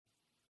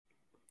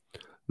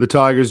The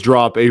Tigers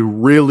drop a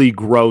really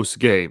gross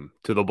game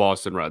to the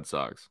Boston Red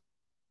Sox.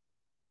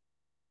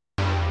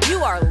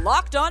 You are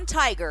Locked On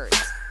Tigers,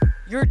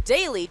 your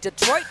daily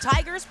Detroit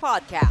Tigers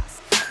podcast.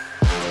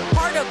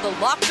 Part of the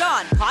Locked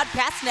On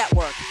Podcast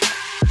Network,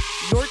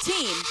 your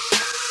team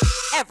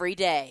every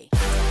day.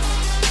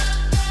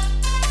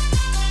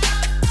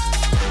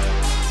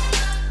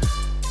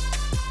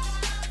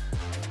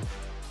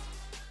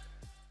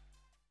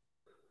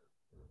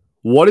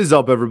 What is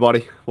up,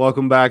 everybody?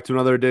 Welcome back to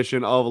another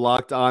edition of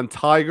Locked On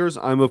Tigers.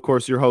 I'm, of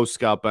course, your host,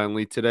 Scott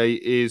Bentley. Today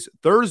is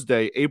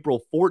Thursday,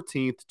 April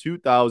 14th,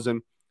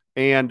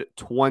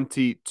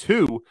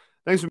 2022.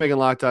 Thanks for making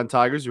Locked On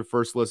Tigers your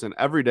first listen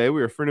every day.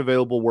 We are free and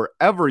available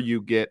wherever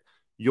you get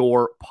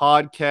your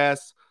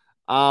podcasts.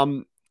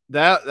 That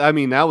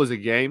was a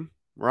game,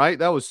 right?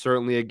 That was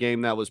certainly a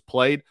game that was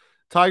played.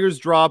 Tigers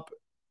drop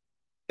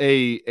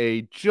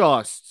a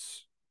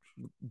just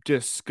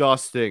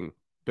disgusting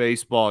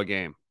baseball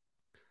game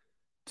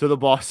to the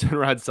Boston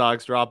Red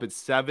Sox, drop it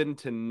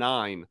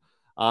 7-9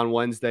 on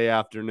Wednesday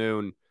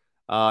afternoon.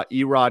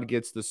 Erod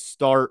gets the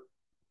start.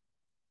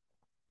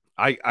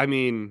 I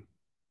mean,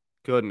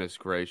 goodness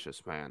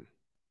gracious, man.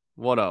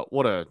 What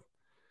a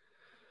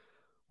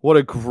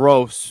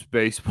gross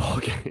baseball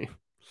game.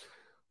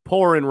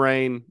 Pouring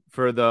rain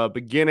for the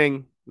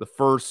beginning, the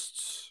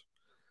first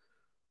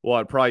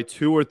probably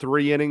 2 or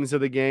 3 innings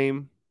of the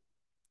game.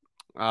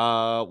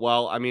 Until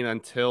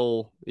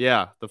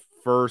the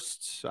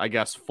first, I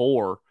guess,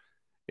 4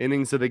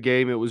 innings of the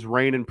game, it was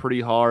raining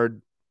pretty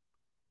hard.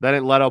 Then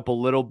it let up a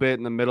little bit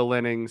in the middle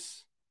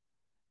innings.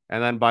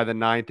 And then by the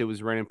 9th, it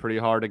was raining pretty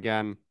hard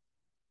again.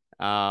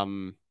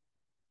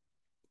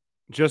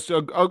 Just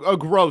a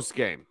gross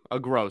game. A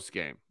gross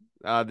game.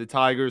 The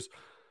Tigers,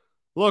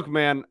 look,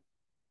 man,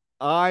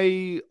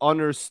 I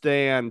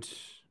understand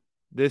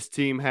this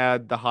team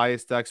had the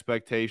highest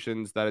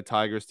expectations that a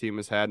Tigers team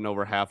has had in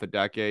over half a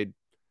decade.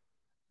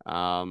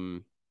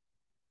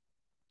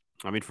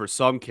 For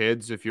some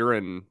kids, if you're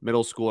in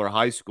middle school or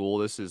high school,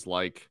 this is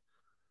like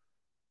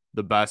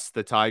the best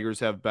the Tigers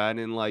have been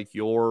in like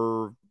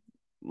your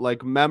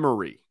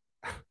memory,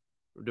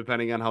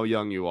 depending on how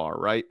young you are,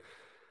 right?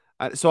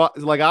 So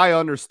I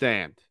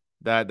understand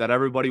that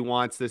everybody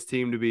wants this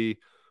team to be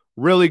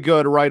really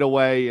good right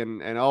away, and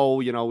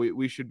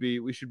we should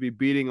be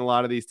beating a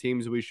lot of these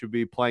teams. We should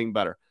be playing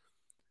better.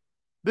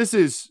 This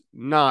is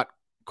not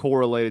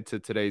correlated to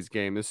today's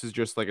game. This is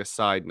just like a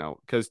side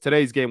note, because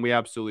today's game we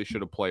absolutely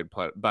should have played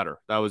better.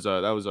 That was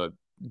a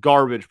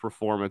garbage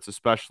performance,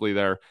 especially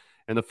there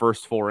in the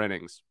first 4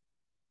 innings.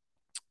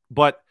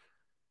 But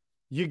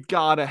you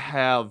gotta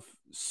have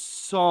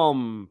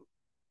some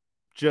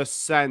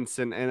just sense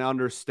and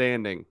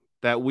understanding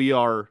that we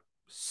are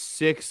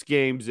 6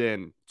 games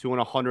in to an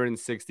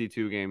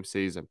 162 game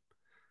season.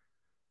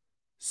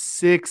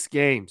 6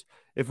 games.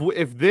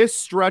 If this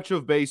stretch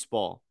of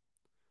baseball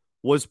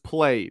was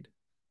played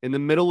in the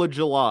middle of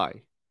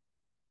July,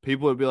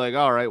 people would be like,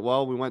 all right,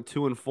 well, we went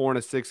 2-4 in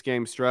a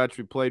 6-game stretch.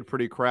 We played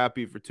pretty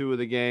crappy for 2 of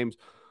the games.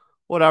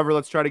 Whatever,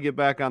 let's try to get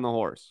back on the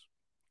horse.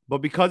 But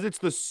because it's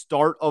the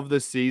start of the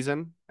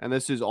season, and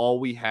this is all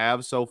we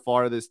have so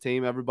far, this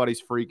team,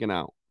 everybody's freaking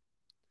out.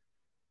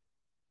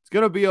 It's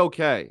going to be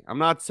okay. I'm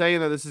not saying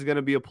that this is going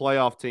to be a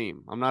playoff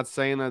team. I'm not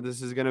saying that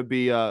this is going to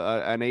be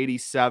an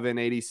 87,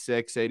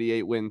 86,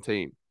 88 win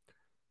team.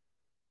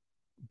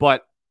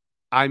 But,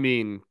 I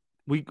mean,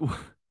 we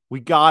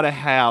got to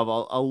have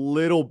a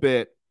little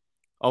bit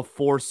of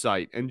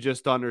foresight and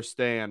just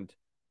understand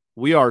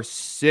we are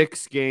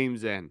 6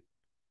 games in.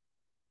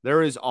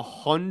 There is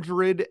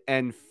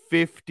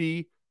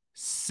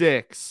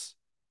 156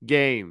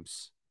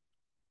 games.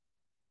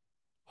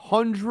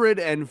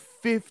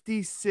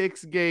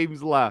 156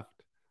 games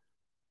left.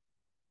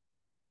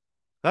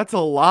 That's a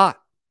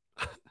lot.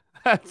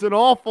 That's an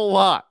awful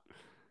lot.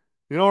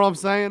 You know what I'm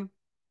saying?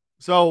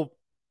 So,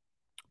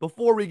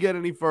 before we get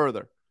any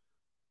further,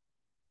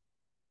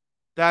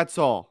 that's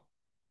all.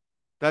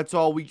 That's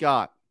all we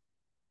got.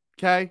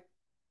 Okay?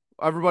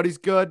 Everybody's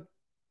good.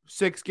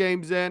 6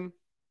 games in.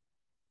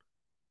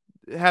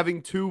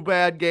 Having 2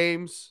 bad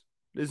games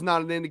is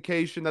not an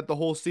indication that the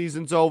whole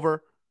season's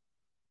over.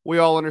 We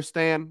all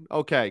understand?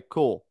 Okay,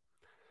 cool.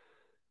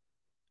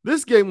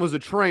 This game was a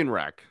train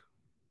wreck.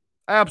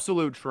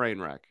 Absolute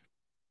train wreck.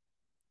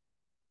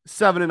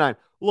 7-9.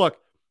 Look,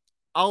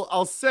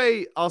 I'll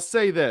say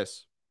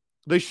this.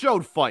 They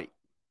showed fight.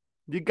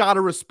 You got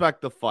to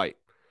respect the fight.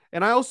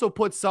 And I also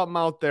put something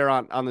out there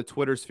on the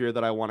Twitter sphere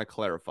that I want to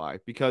clarify,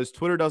 because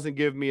Twitter doesn't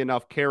give me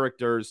enough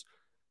characters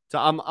to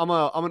I'm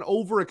an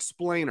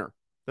over-explainer.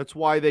 That's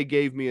why they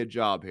gave me a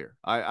job here.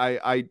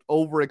 I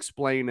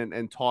over-explain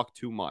and talk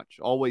too much.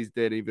 Always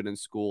did, even in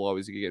school.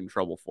 Always get in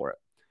trouble for it.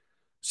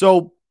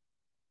 So,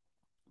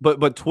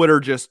 but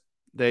Twitter just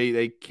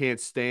they can't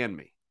stand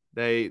me.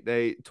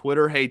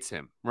 Twitter hates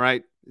him,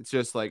 right? It's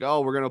just like,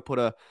 oh, we're gonna put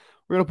a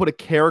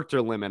character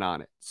limit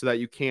on it so that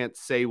you can't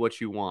say what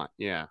you want.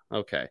 Yeah,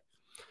 okay.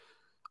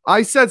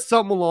 I said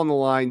something along the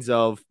lines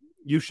of,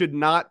 you should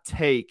not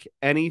take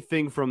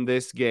anything from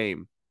this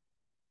game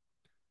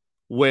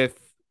with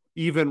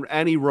even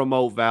any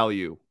remote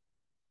value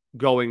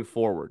going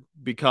forward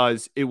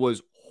because it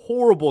was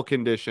horrible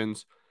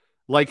conditions,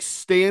 like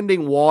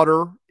standing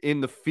water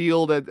in the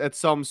field at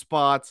some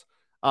spots.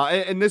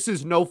 And this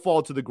is no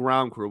fault to the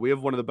ground crew. We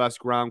have one of the best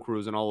ground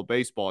crews in all of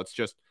baseball. It's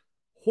just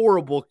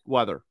horrible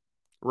weather,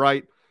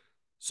 right?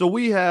 So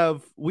we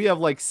have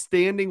like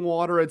standing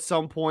water at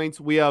some points.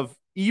 We have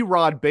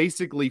Erod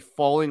basically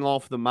falling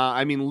off the mound.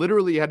 I mean,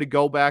 literally had to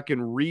go back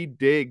and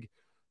redig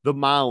the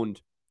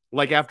mound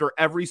like after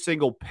every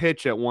single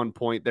pitch at one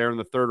point there in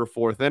the third or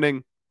fourth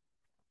inning.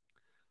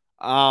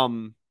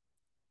 Um,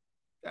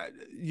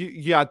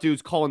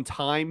 dudes calling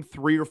time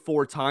 3 or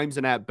 4 times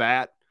in at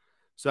bat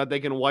so that they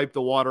can wipe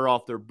the water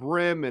off their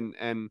brim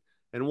and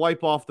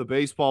wipe off the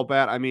baseball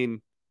bat. I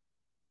mean,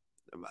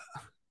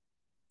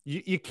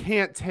 you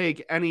can't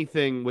take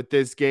anything with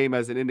this game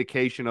as an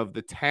indication of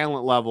the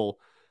talent level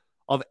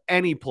of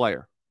any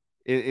player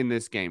in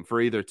this game for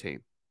either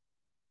team.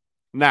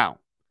 Now,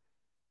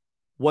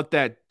 what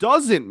that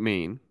doesn't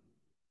mean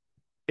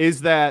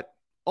is that,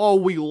 oh,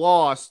 we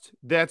lost.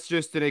 That's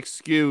just an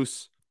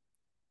excuse.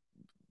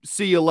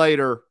 See you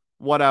later.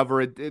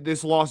 Whatever.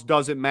 This loss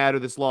doesn't matter.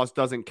 This loss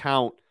doesn't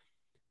count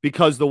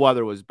because the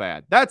weather was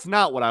bad. That's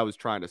not what I was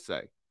trying to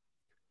say.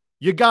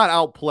 You got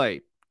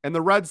outplayed. And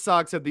the Red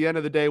Sox, at the end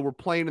of the day, were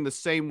playing in the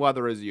same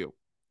weather as you.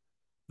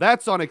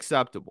 That's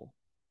unacceptable.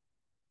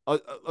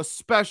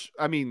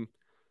 I mean,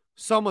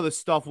 some of the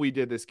stuff we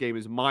did this game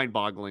is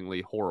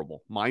mind-bogglingly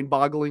horrible.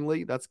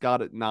 Mind-bogglingly? That's got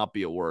to not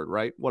be a word,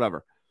 right?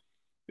 Whatever.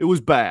 It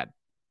was bad.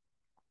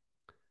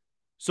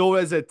 So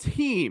as a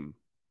team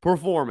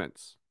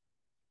performance,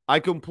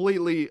 I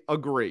completely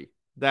agree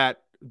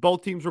that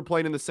both teams were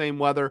playing in the same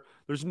weather.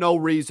 There's no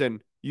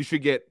reason you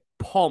should get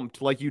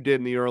pumped like you did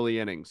in the early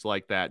innings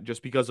like that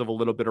just because of a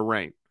little bit of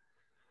rain.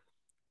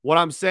 What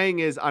I'm saying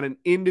is on an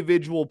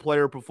individual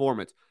player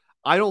performance,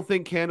 I don't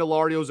think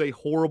Candelario is a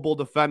horrible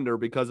defender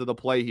because of the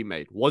play he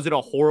made. Was it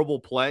a horrible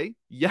play?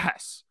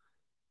 Yes.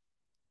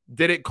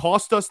 Did it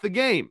cost us the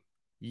game?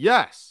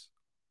 Yes.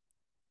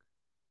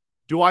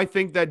 Do I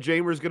think that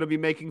Jamer's going to be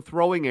making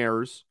throwing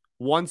errors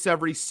once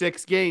every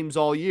 6 games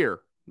all year?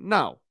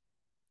 No.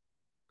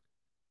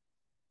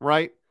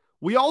 Right?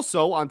 We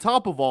also, on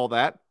top of all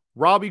that,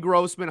 Robbie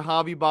Grossman,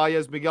 Javi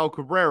Baez, Miguel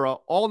Cabrera,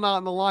 all not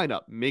in the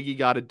lineup. Miggy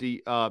got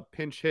a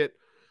pinch hit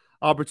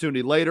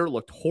opportunity later,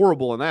 looked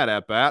horrible in that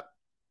at bat.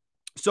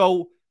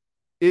 So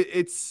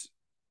it's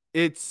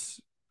a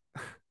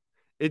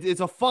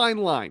fine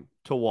line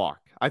to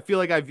walk. I feel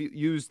like I've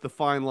used the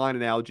fine line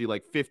analogy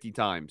like 50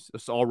 times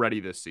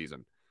already this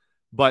season,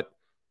 but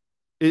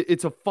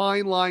it's a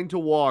fine line to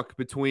walk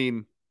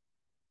between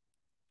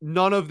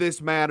none of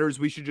this matters.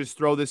 We should just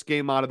throw this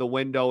game out of the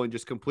window and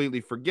just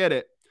completely forget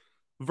it.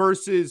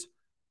 Versus,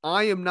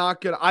 I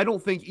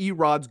don't think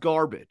Erod's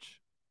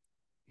garbage.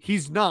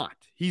 He's not.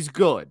 He's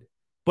good.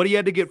 But he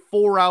had to get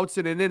 4 outs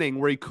in an inning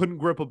where he couldn't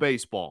grip a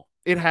baseball.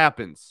 It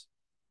happens.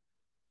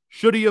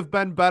 Should he have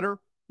been better?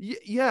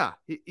 Yeah.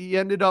 He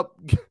ended up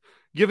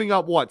giving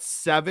up,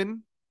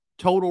 7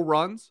 total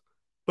runs?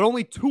 But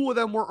only 2 of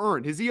them were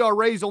earned. His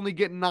ERA is only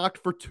getting knocked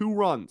for 2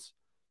 runs.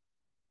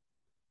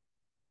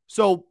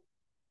 So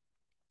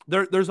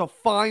there's a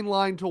fine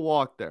line to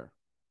walk there.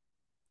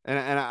 And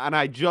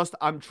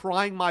I'm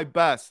trying my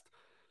best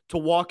to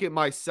walk it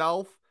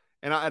myself,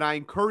 and I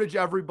encourage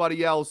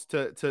everybody else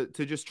to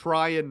just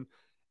try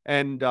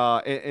and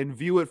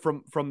view it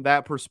from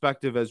that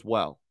perspective as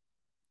well.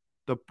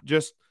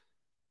 It's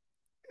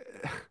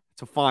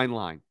a fine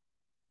line.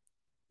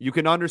 You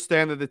can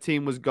understand that the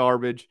team was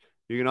garbage.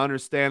 You can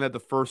understand that the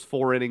first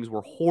 4 innings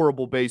were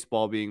horrible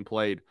baseball being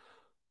played,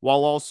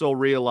 while also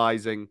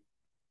realizing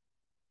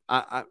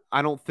I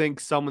don't think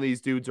some of these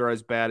dudes are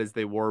as bad as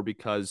they were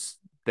because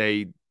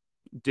they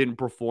didn't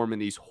perform in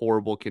these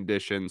horrible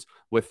conditions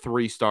with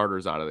 3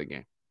 starters out of the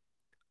game.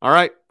 All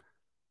right.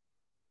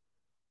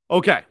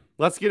 Okay,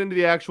 let's get into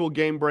the actual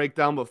game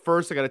breakdown. But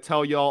first, I got to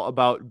tell y'all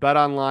about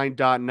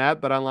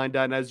betonline.net.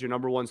 Betonline.net is your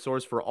number one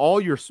source for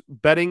all your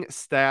betting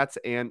stats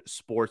and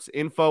sports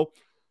info.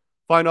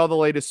 Find all the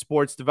latest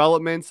sports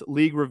developments,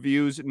 league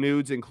reviews,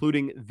 news,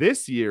 including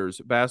this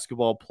year's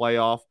basketball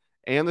playoff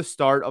and the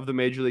start of the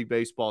Major League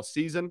Baseball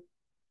season.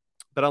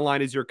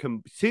 BetOnline is your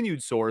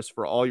continued source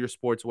for all your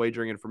sports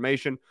wagering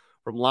information,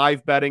 from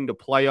live betting to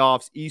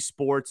playoffs,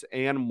 esports,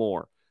 and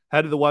more.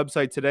 Head to the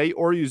website today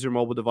or use your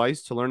mobile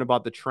device to learn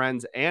about the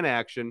trends and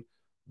action.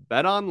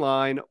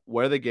 BetOnline,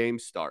 where the game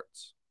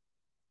starts.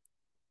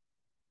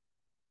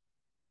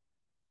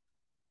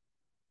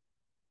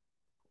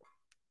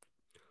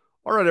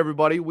 All right,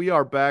 everybody, we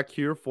are back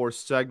here for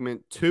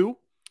segment 2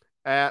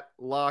 at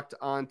Locked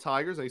On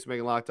Tigers. Thanks for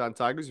making Locked On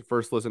Tigers your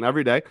first listen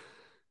every day.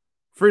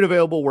 Free and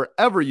available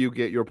wherever you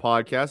get your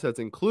podcast. That's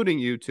including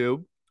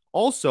YouTube.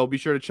 Also, be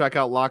sure to check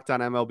out Locked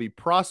On MLB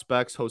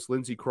Prospects. Host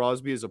Lindsey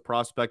Crosby is a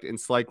prospect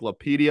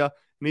encyclopedia,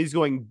 and he's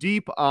going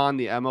deep on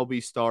the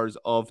MLB stars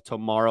of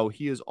tomorrow.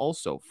 He is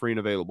also free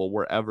and available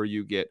wherever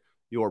you get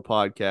your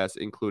podcast,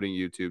 including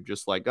YouTube,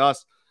 just like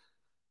us.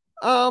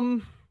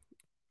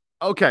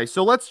 Okay,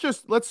 so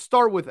let's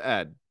start with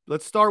Ed.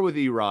 Let's start with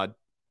Erod.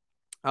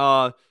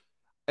 Uh,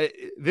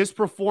 this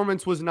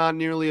performance was not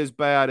nearly as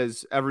bad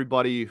as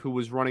everybody who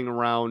was running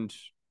around,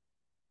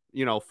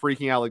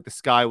 freaking out like the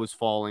sky was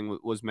falling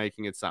was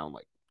making it sound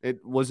like.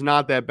 It was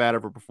not that bad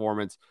of a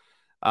performance.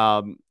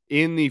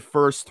 In the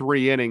first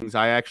 3 innings,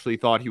 I actually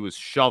thought he was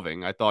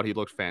shoving. I thought he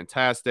looked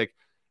fantastic.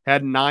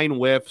 Had 9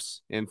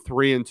 whiffs in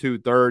 3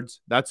 2/3.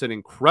 That's an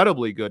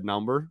incredibly good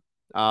number.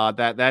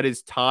 That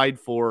is tied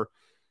for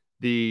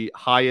the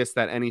highest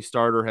that any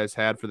starter has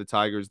had for the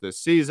Tigers this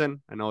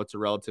season. I know it's a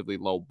relatively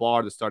low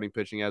bar. The starting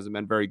pitching hasn't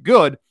been very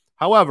good.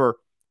 However,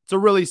 it's a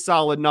really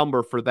solid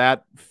number for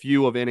that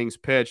few of innings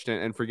pitched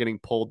and for getting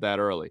pulled that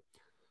early.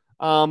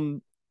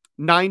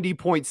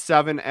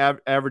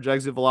 90.7 average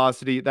exit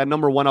velocity. That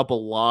number went up a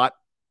lot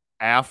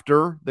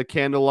after the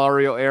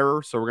Candelario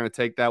error, so we're going to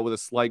take that with a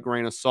slight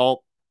grain of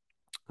salt.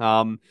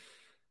 I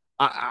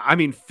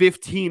mean,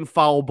 15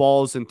 foul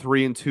balls in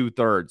 3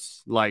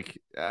 2/3.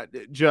 Like,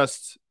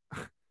 just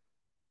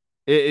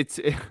it,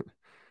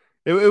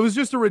 it was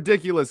just a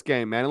ridiculous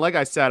game, man. And like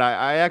I said,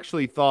 I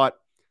actually thought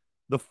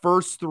the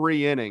first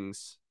 3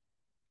 innings,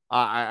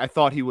 I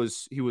thought he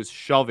was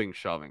shoving.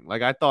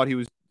 Like I thought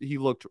he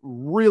looked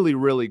really,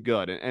 really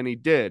good, and he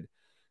did.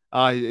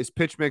 His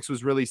pitch mix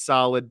was really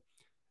solid.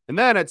 And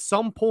then at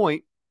some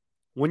point,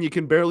 when you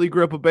can barely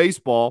grip a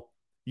baseball,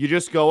 you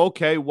just go,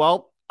 okay,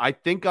 well, I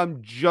think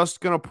I'm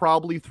just gonna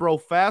probably throw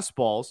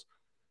fastballs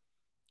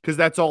because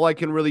that's all I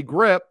can really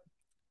grip.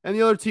 And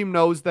the other team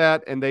knows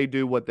that, and they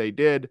do what they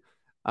did.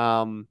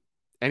 And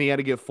he had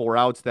to get 4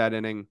 outs that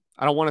inning.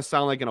 I don't want to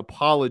sound like an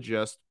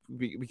apologist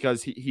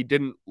because he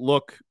didn't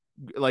look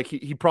like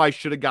he probably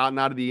should have gotten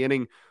out of the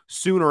inning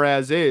sooner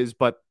as is.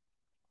 But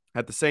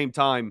at the same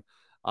time,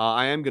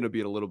 I am going to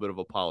be a little bit of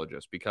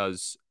apologist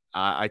because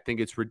I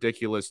think it's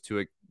ridiculous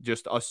to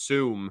just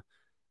assume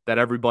that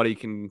everybody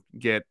can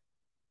get,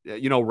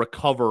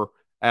 recover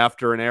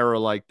after an error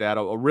like that,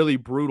 a really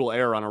brutal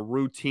error on a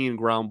routine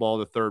ground ball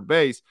to third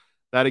base.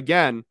 That,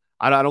 again,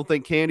 I don't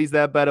think Candy's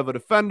that bad of a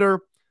defender,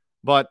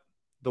 but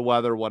the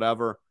weather,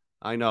 whatever.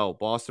 I know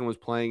Boston was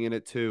playing in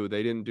it too.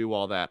 They didn't do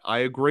all that. I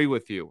agree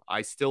with you.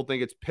 I still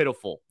think it's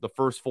pitiful. The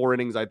first 4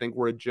 innings, I think,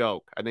 were a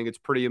joke. I think it's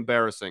pretty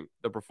embarrassing,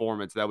 the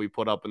performance that we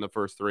put up in the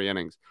first 3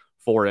 innings,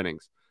 4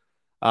 innings.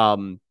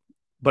 But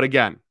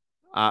again,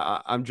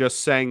 I'm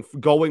just saying,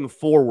 going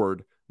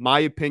forward, my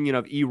opinion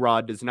of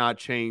Erod does not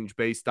change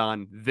based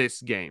on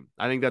this game.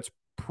 I think that's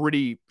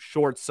pretty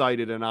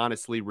short-sighted and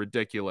honestly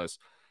ridiculous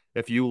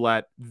if you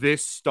let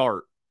this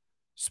start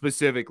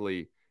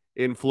specifically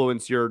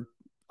influence your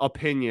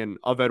opinion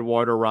of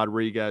Eduardo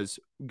Rodriguez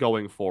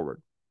going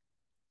forward.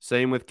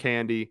 Same with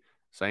Candy,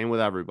 same with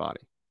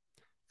everybody,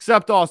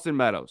 except Austin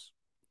Meadows.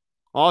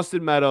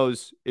 Austin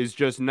Meadows is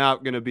just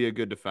not going to be a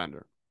good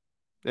defender.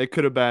 It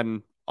could have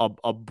been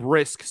a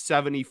brisk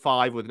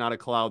 75 with not a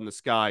cloud in the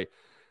sky.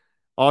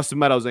 Austin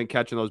Meadows ain't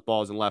catching those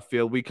balls in left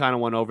field. We kind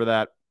of went over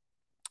that.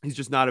 He's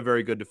just not a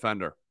very good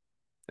defender.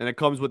 And it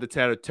comes with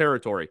the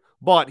territory.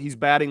 But he's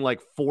batting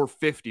like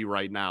 450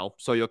 right now,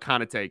 so you'll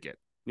kind of take it.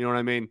 You know what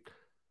I mean?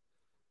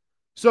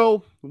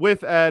 So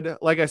with Ed,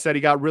 like I said,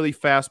 he got really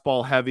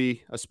fastball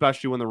heavy,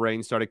 especially when the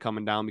rain started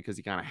coming down because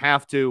he kind of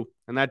have to.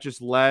 And that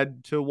just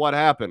led to what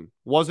happened.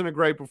 Wasn't a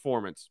great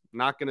performance.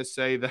 Not going to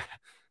say that.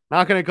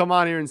 Not going to come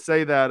on here and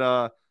say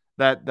that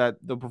that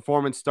the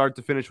performance start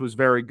to finish was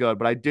very good.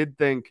 But I did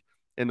think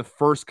in the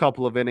first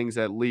couple of innings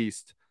at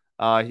least,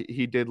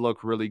 he did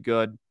look really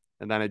good.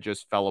 And then it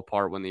just fell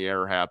apart when the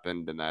error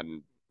happened. And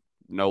then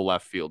no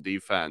left field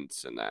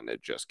defense. And then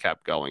it just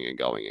kept going and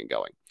going and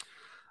going.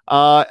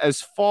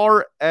 As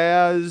far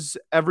as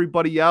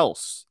everybody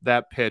else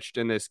that pitched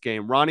in this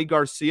game, Ronnie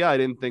Garcia, I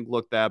didn't think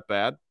looked that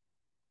bad.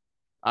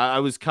 I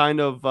was kind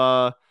of,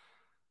 not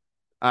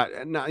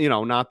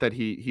that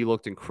he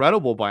looked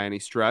incredible by any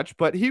stretch,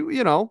 but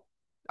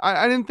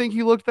I didn't think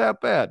he looked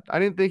that bad. I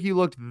didn't think he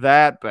looked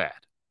that bad.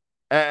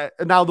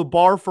 Now the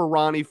bar for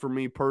Ronnie, for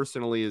me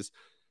personally, is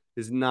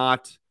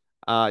not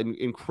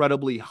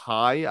incredibly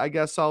high, I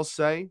guess I'll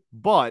say,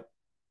 but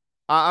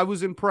I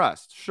was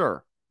impressed.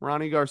 Sure.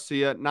 Ronnie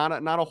Garcia, not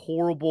a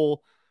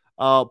horrible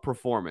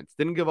performance.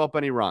 Didn't give up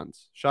any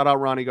runs. Shout out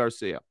Ronnie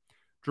Garcia.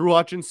 Drew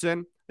Hutchinson,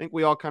 I think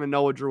we all kind of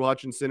know what Drew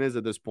Hutchinson is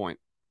at this point.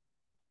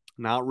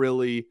 Not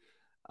really,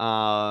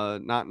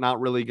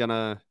 not really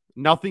gonna.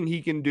 Nothing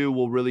he can do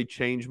will really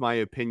change my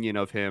opinion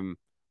of him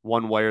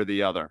one way or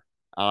the other.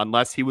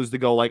 Unless he was to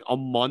go like a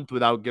month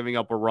without giving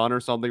up a run or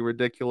something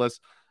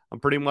ridiculous, I'm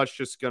pretty much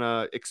just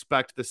gonna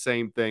expect the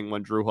same thing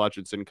when Drew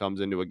Hutchinson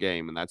comes into a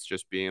game, and that's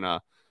just being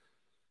a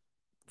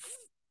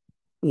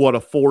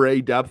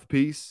 4A depth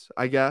piece,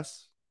 I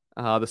guess.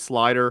 The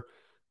slider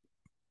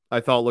I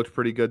thought looked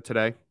pretty good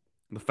today.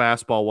 The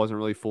fastball wasn't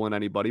really fooling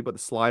anybody, but the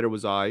slider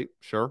was all right,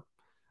 sure.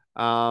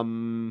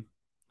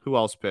 Who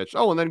else pitched?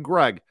 Oh, and then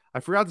Greg. I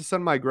forgot to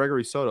send my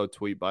Gregory Soto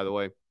tweet, by the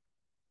way.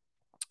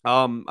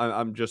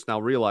 I'm just now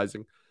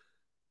realizing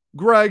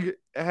Greg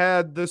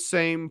had the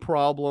same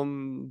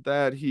problem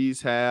that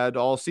he's had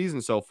all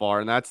season so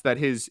far, and that's that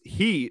his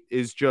heat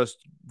is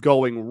just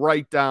going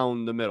right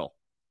down the middle.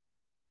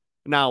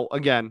 Now,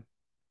 again,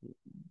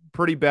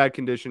 pretty bad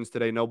conditions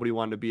today. Nobody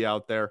wanted to be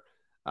out there.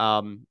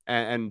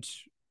 And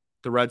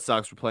the Red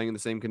Sox were playing in the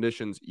same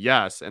conditions.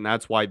 Yes. And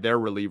that's why their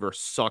reliever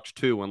sucked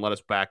too and let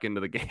us back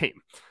into the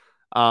game.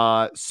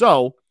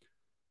 So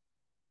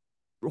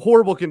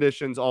horrible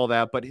conditions, all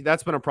that. But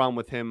that's been a problem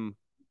with him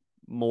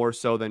more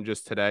so than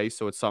just today.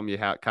 So it's something you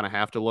kind of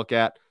have to look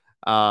at.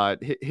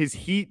 His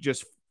heat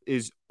just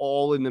is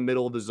all in the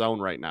middle of the zone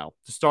right now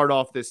to start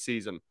off this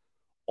season.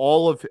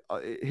 All of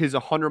his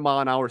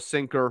 100-mile-an-hour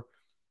sinker,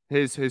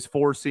 his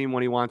four seam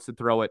when he wants to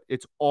throw it,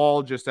 it's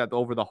all just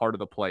over the heart of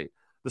the plate.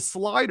 The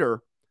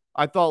slider,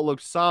 I thought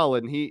looked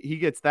solid, and he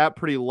gets that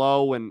pretty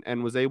low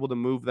and was able to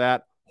move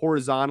that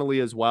horizontally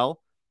as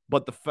well.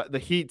 But the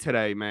heat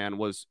today, man,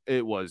 was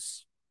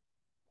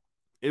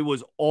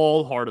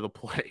all heart of the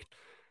plate.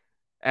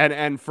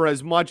 And for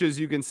as much as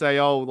you can say,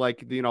 oh,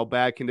 like,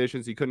 bad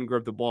conditions, he couldn't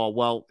grip the ball.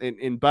 Well,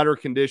 in better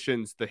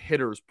conditions, the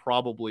hitters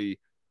probably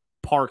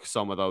park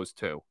some of those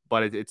too.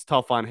 But it's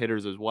tough on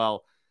hitters as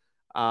well.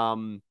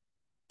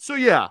 So,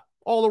 yeah,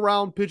 all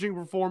around pitching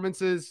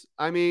performances.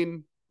 I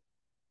mean,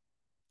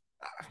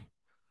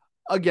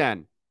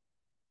 again,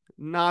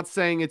 not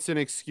saying it's an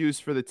excuse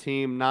for the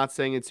team, not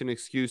saying it's an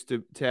excuse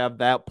to have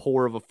that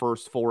poor of a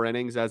first 4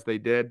 innings as they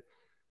did.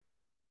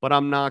 But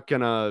I'm not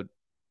going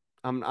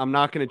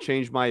to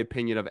change my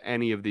opinion of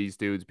any of these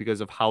dudes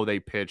because of how they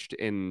pitched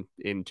in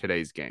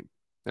today's game.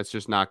 That's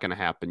just not going to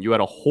happen. You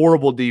had a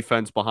horrible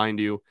defense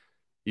behind you.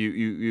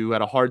 You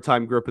had a hard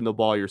time gripping the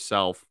ball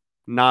yourself.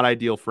 Not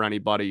ideal for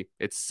anybody.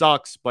 It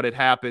sucks, but it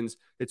happens.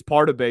 It's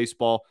part of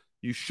baseball.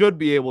 You should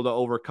be able to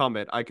overcome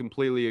it. I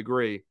completely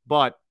agree,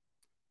 but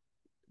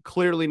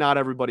clearly not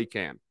everybody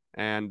can,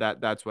 and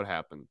that's what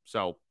happened.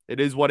 So it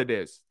is what it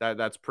is.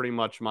 That's pretty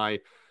much my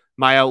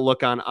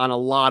outlook on a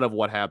lot of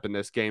what happened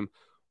this game.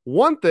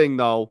 One thing,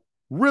 though,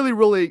 really,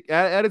 really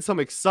added some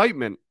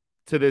excitement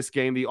to this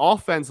game. The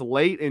offense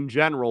late in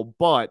general,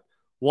 but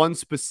one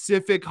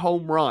specific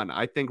home run,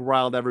 I think,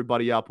 riled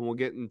everybody up, and we'll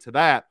get into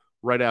that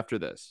right after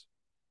this.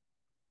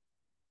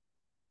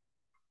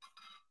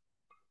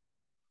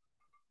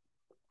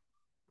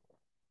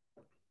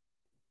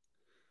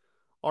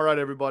 All right,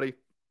 everybody.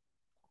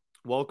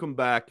 Welcome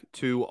back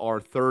to our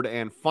third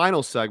and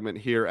final segment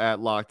here at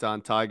Locked On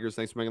Tigers.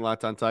 Thanks for making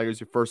Locked On Tigers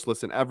your first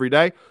listen every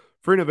day.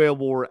 Free and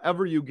available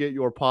wherever you get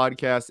your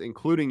podcasts,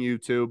 including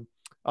YouTube.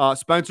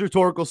 Spencer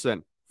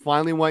Torkelson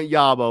finally went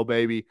Yabo,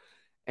 baby.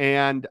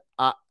 And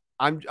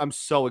I'm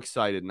so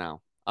excited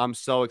now. I'm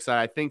so excited.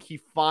 I think he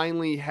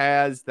finally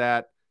has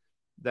that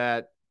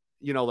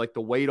like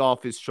the weight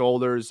off his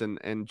shoulders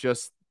and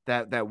just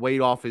that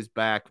weight off his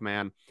back,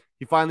 man.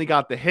 He finally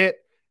got the hit.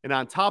 And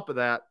on top of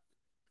that,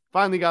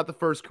 finally got the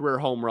first career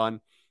home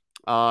run.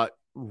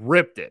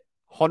 Ripped it.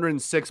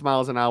 106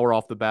 miles an hour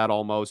off the bat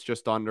almost,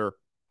 just under.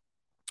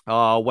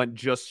 Went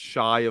just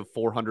shy of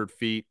 400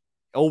 feet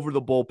over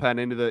the bullpen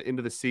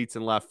into the seats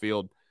in left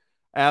field.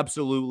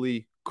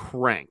 Absolutely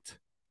cranked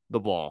the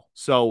ball.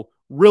 So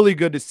really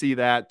good to see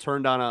that.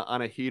 Turned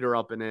on a heater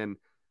up and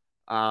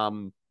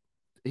in.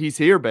 He's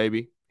here,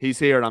 baby. He's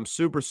here, and I'm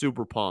super,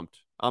 super pumped.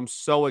 I'm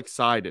so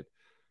excited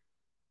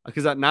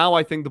because now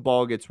I think the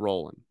ball gets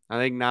rolling. I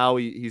think now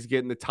he's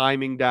getting the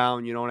timing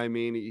down. You know what I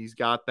mean? He's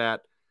got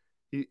that.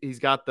 He's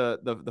got the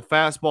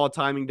fastball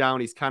timing down.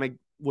 He's kind of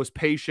was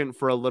patient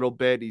for a little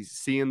bit. He's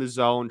seeing the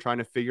zone, trying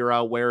to figure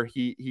out where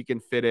he can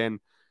fit in.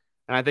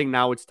 And I think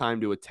now it's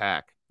time to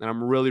attack. And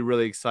I'm really,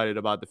 really excited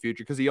about the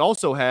future because he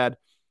also had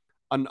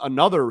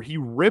he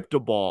ripped a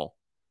ball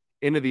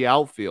into the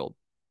outfield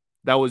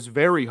that was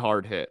very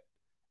hard hit.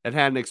 It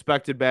had an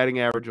expected batting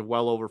average of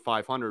well over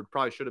 500.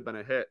 Probably should have been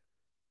a hit.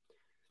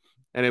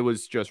 And it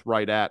was just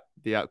right at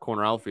the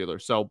corner outfielder.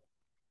 So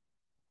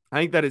I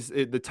think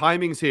the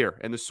timing's here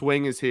and the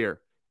swing is here.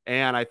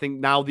 And I think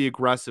now the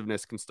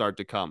aggressiveness can start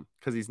to come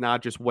because he's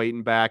not just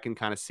waiting back and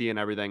kind of seeing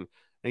everything. I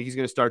think he's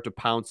going to start to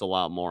pounce a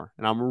lot more.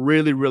 And I'm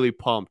really, really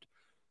pumped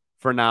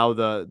for now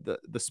the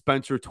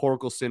Spencer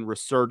Torkelson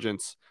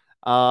resurgence.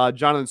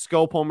 Jonathan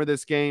Schoop homer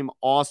this game.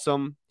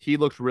 Awesome. He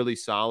looked really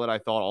solid. I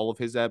thought all of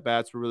his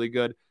at-bats were really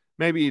good.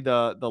 Maybe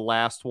the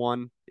last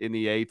one in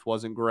the 8th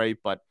wasn't great,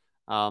 but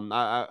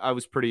I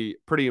was pretty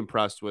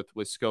impressed with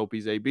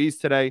Scopey's ABs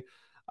today.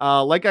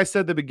 Like I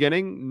said at the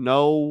beginning,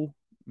 no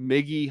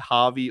Miggy,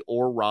 Javi,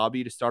 or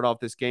Robbie to start off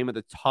this game. At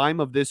the time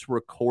of this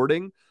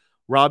recording,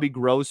 Robbie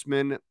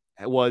Grossman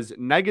was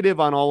negative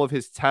on all of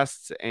his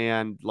tests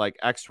and like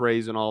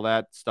x-rays and all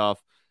that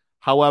stuff.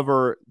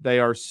 However,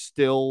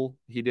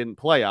 he didn't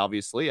play,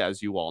 obviously,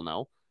 as you all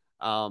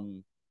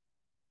know.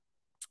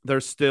 They're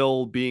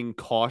still being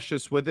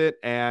cautious with it.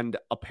 And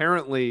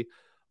apparently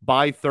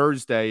by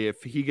Thursday,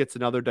 if he gets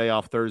another day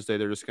off Thursday,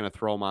 they're just going to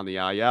throw him on the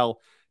IL.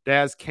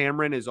 Daz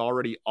Cameron is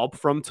already up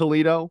from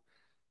Toledo.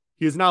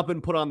 He has not been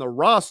put on the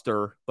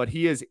roster, but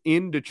he is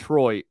in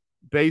Detroit,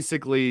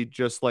 basically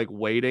just like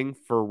waiting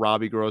for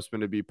Robbie Grossman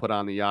to be put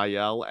on the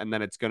IL, and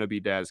then it's going to be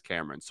Daz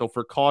Cameron. So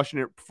for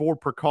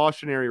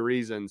precautionary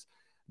reasons,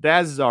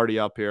 Daz is already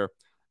up here.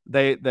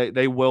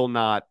 They will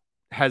not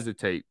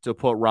hesitate to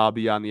put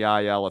Robbie on the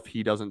IL if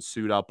he doesn't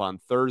suit up on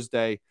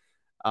Thursday.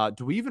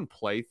 Do we even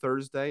play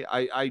Thursday?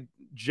 I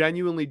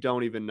genuinely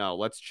don't even know.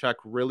 Let's check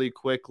really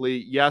quickly.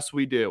 Yes,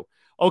 we do.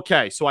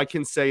 Okay, so I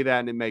can say that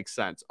and it makes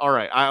sense. All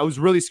right. I was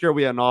really scared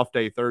we had an off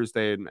day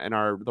Thursday and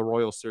the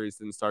Royal Series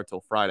didn't start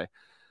till Friday.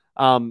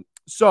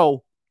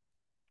 So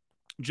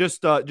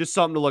just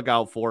something to look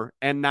out for.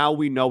 And now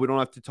we know we don't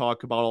have to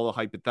talk about all the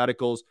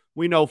hypotheticals.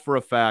 We know for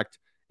a fact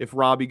if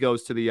Robbie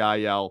goes to the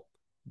IL,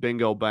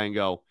 bingo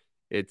bango,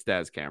 it's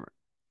Daz Cameron.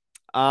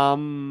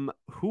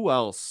 Who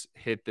else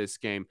hit this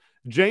game?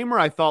 Jamer,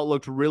 I thought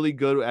looked really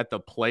good at the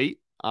plate.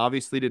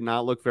 Obviously, did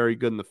not look very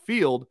good in the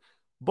field,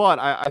 but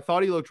I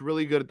thought he looked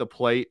really good at the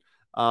plate.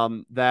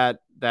 That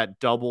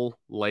double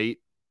late,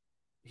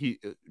 he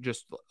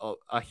just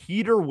a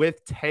heater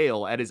with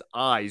tail at his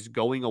eyes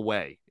going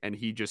away, and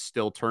he just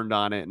still turned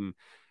on it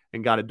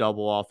and got a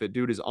double off it.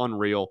 Dude is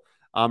unreal.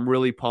 I'm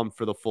really pumped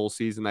for the full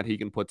season that he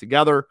can put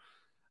together.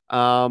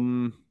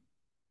 Hayden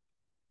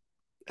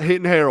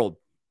Harold.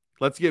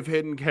 Let's give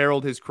Hayden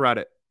Harold his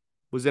credit.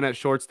 Was in at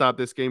shortstop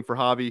this game for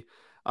Javi.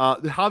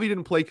 Javi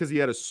didn't play because he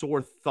had a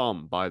sore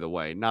thumb, by the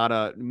way.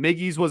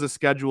 Miggy's was a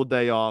scheduled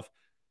day off.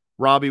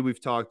 Robbie,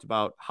 we've talked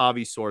about.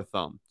 Javi, sore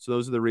thumb. So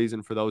those are the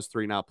reason for those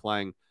three not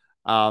playing.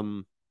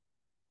 But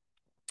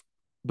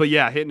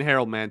yeah, Hayden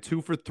Harold, man,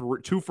 2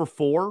 for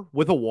 4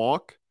 with a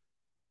walk.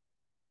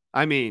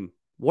 I mean,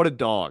 what a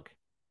dog.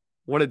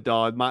 What a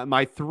dog.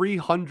 My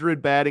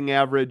 300 batting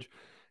average,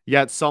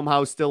 yet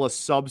somehow still a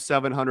sub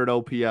 700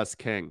 OPS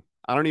king.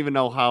 I don't even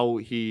know how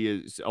he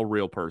is a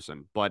real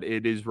person, but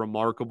it is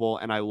remarkable,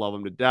 and I love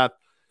him to death.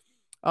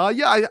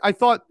 I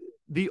thought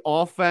the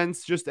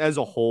offense, just as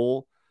a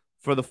whole,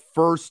 for the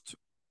first,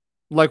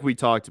 like we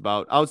talked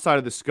about, outside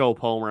of the scope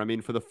homer, I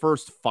mean, for the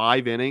first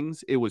 5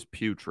 innings, it was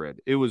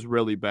putrid. It was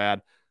really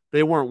bad.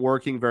 They weren't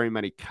working very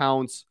many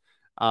counts.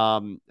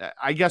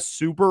 I guess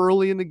super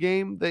early in the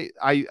game,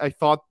 I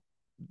thought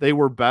they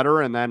were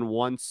better, and then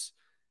once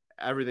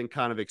everything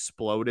kind of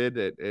exploded,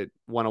 it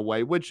went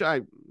away, which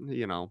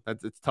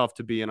it's tough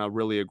to be in a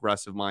really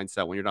aggressive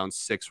mindset when you're down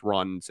 6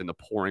 runs in the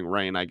pouring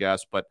rain, I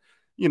guess. But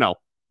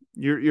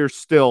you're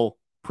still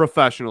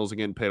professionals and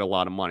getting paid a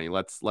lot of money.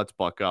 Let's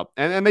buck up.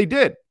 And they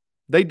did.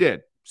 They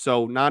did.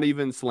 So not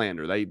even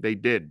slander. They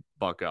did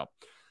buck up.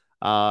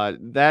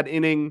 That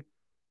inning,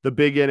 the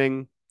big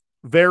inning,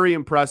 very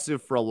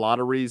impressive for a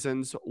lot of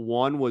reasons.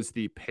 One was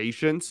the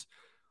patience.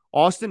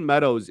 Austin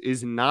Meadows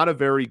is not a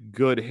very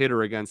good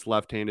hitter against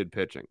left-handed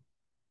pitching.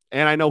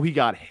 And I know he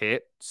got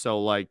hit, so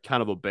like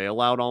kind of a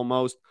bailout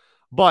almost,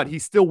 but he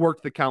still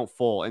worked the count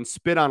full and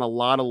spit on a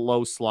lot of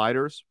low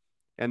sliders.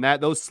 And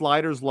those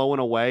sliders low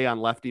and away on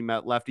lefty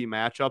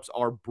matchups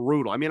are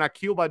brutal. I mean,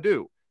 Akil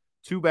Baddoo,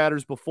 2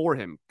 batters before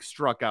him,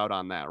 struck out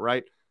on that,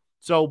 right?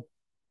 So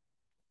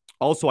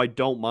also, I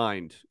don't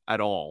mind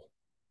at all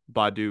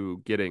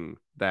Baddoo getting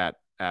that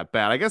at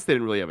bat. I guess they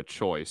didn't really have a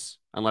choice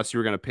unless you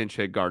were going to pinch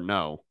hit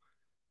Garneau.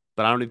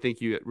 But I don't even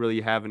think you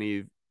really have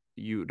any.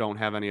 You don't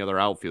have any other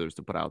outfielders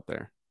to put out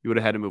there. You would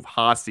have had to move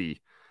Hossie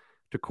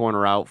to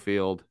corner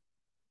outfield,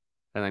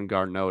 and then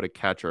Garneau to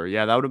catcher.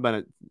 Yeah, that would have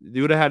been.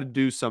 You would have had to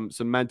do some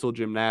mental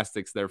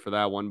gymnastics there for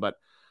that one. But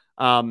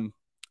I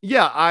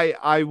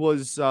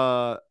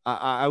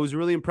was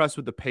really impressed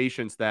with the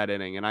patience that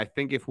inning, and I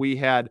think if we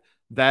had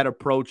that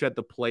approach at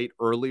the plate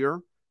earlier,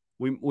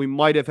 we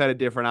might have had a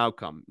different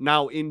outcome.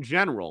 Now, in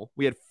general,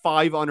 we had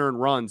 5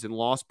 unearned runs and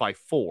lost by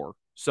 4.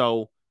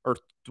 So, or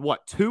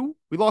what, 2?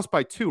 We lost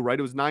by 2, right?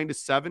 It was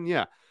 9-7.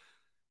 Yeah.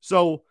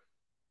 So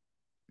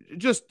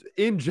just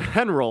in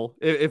general,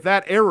 if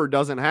that error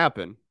doesn't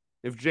happen,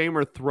 if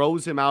Jamer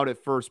throws him out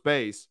at first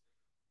base,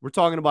 we're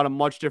talking about a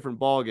much different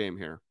ball game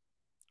here.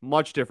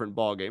 Much different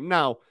ball game.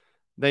 Now,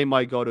 they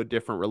might go to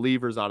different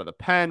relievers out of the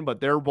pen, but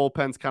their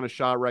bullpen's kind of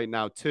shot right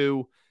now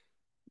too.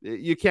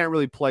 You can't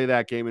really play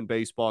that game in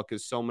baseball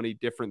because so many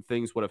different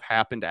things would have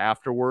happened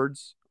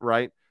afterwards,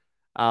 right?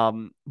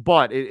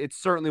 But it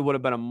certainly would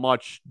have been a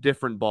much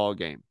different ball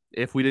game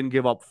if we didn't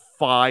give up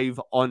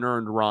 5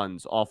 unearned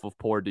runs off of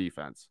poor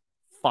defense.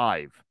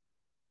 5.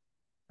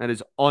 That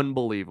is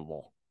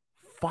unbelievable.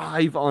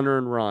 5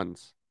 unearned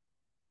runs.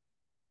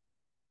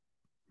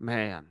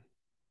 Man,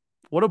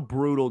 what a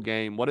brutal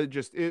game.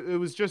 It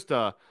was just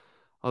a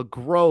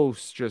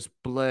gross, just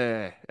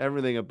bleh,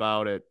 everything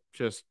about it.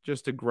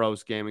 Just a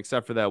gross game,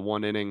 except for that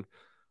one inning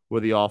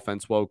where the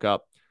offense woke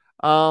up.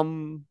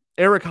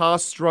 Eric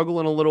Haas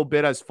struggling a little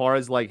bit as far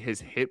as like his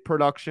hit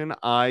production.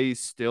 I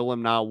still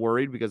am not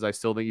worried because I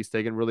still think he's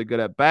taking really good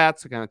at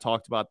bats. I kind of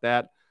talked about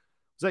that.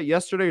 Was that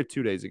yesterday or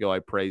 2 days ago? I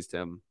praised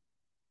him.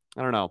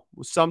 I don't know.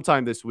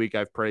 Sometime this week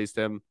I've praised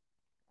him.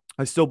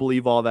 I still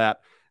believe all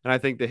that. And I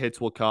think the hits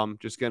will come.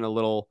 Just getting a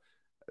little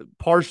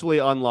partially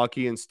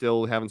unlucky and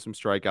still having some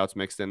strikeouts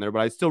mixed in there.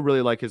 But I still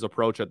really like his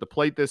approach at the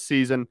plate this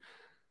season.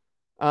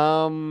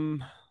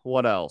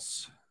 What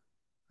else?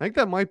 I think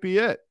that might be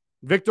it.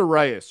 Victor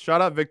Reyes.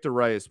 Shout out Victor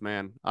Reyes,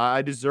 man.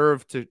 I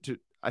deserve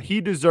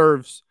he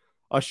deserves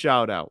a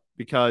shout out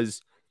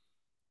because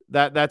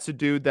that's a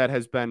dude that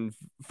has been,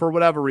 for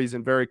whatever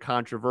reason, very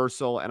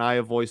controversial, and I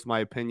have voiced my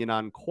opinion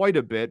on quite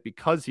a bit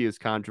because he is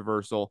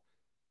controversial.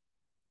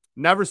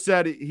 Never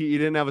said he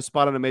didn't have a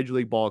spot on a major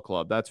league ball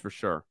club. That's for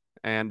sure.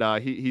 And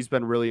he's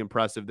been really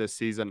impressive this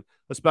season,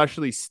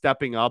 especially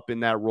stepping up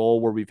in that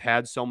role where we've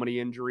had so many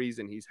injuries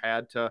and he's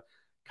had to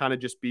kind of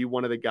just be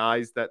one of the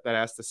guys that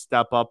has to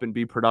step up and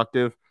be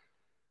productive.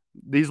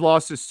 These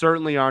losses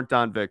certainly aren't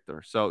on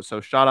Victor. So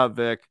shout out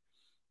Vic.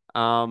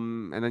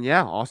 And then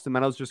yeah, Austin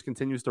Meadows just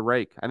continues to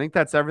rake. I think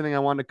that's everything I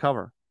wanted to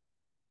cover.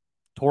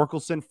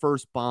 Torkelson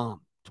first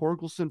bomb.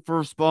 Torkelson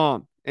first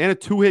bomb. And a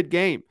 2-hit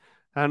game.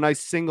 Had a nice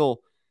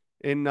single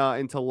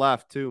into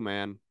left too,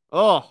 man.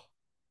 Oh,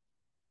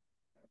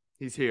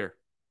 he's here.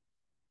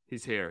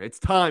 He's here. It's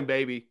time,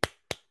 baby.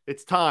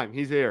 It's time.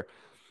 He's here.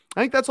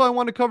 I think that's all I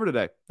wanted to cover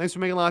today. Thanks for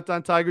making Locked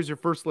On Tigers your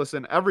first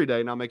listen every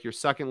day. Now make your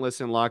second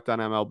listen Locked On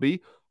MLB.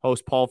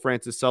 Host Paul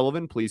Francis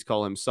Sullivan, please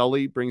call him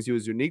Sully, brings you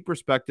his unique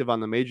perspective on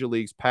the major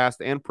leagues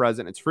past and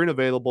present. It's free and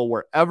available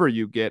wherever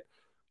you get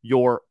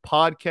your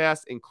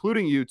podcast,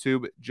 including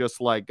YouTube, just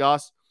like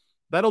us.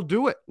 That'll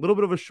do it. A little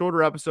bit of a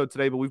shorter episode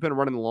today, but we've been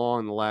running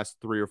long in the last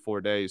 3 or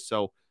 4 days.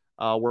 So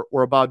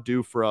we're about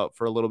due for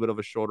a little bit of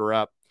a shorter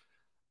ep.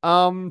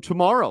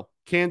 Tomorrow,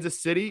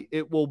 Kansas City,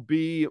 it will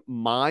be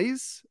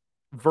Mize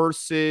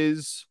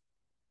versus,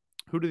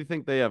 who do you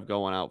think they have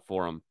going out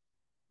for him?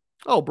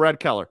 Oh, Brad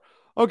Keller.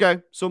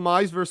 Okay, so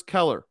Mize versus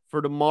Keller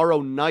for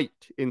tomorrow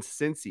night in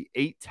Cincy,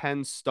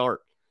 8:10 start.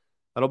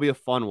 That'll be a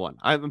fun one.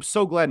 I'm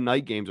so glad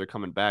night games are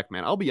coming back,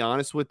 man. I'll be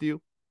honest with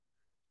you.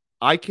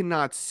 I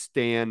cannot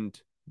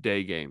stand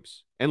day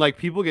games. And like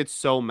people get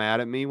so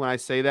mad at me when I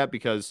say that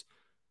because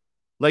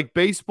like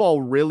baseball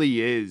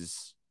really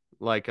is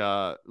like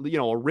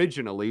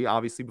originally,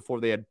 obviously before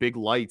they had big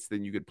lights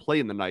then you could play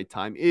in the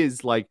nighttime,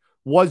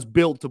 was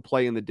built to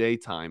play in the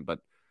daytime, but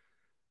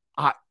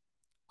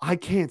I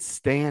can't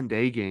stand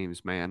day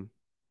games, man.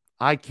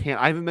 I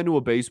can't. I haven't been to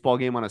a baseball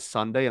game on a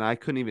Sunday, and I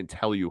couldn't even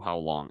tell you how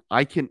long.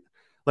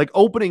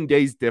 Opening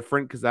day's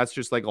different because that's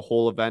just like a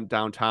whole event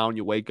downtown.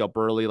 You wake up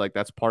early, like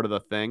that's part of the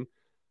thing.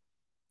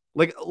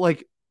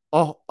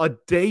 A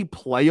day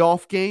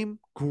playoff game,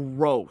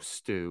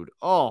 gross, dude.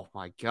 Oh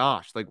my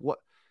gosh, like what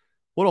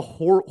a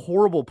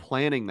horrible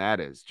planning that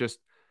is. Just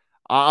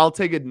I'll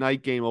take a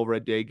night game over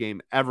a day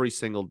game every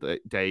single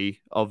day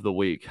of the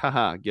week.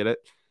 Haha, get it?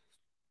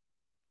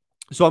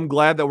 So I'm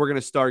glad that we're going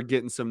to start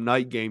getting some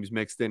night games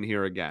mixed in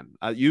here again.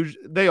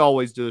 Usually, they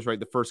always do this, right?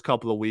 The first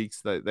couple of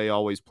weeks, they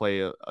always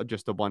play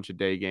just a bunch of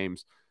day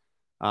games.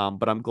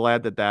 But I'm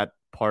glad that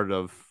part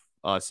of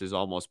us is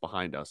almost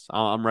behind us.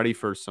 I'm ready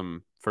for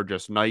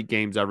just night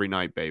games every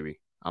night,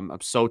 baby. I'm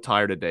so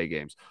tired of day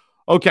games.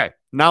 Okay,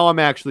 now I'm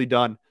actually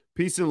done.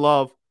 Peace and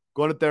love.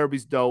 Going to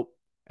therapy's dope.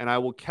 And I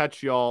will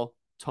catch y'all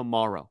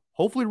tomorrow.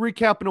 Hopefully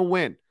recapping a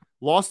win.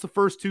 Lost the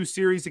first 2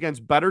 series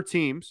against better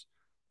teams.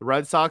 The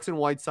Red Sox and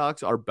White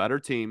Sox are better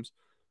teams.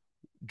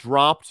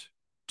 Dropped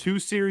 2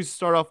 series to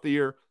start off the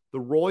year. The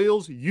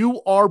Royals,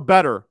 you are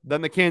better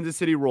than the Kansas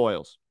City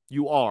Royals.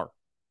 You are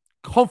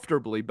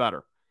comfortably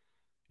better.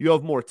 You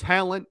have more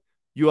talent.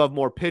 You have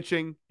more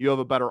pitching. You have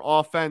a better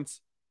offense.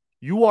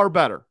 You are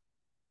better.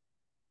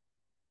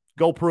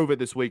 Go prove it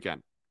this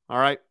weekend. All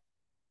right?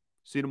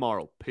 See you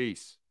tomorrow.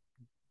 Peace.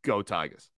 Go Tigers.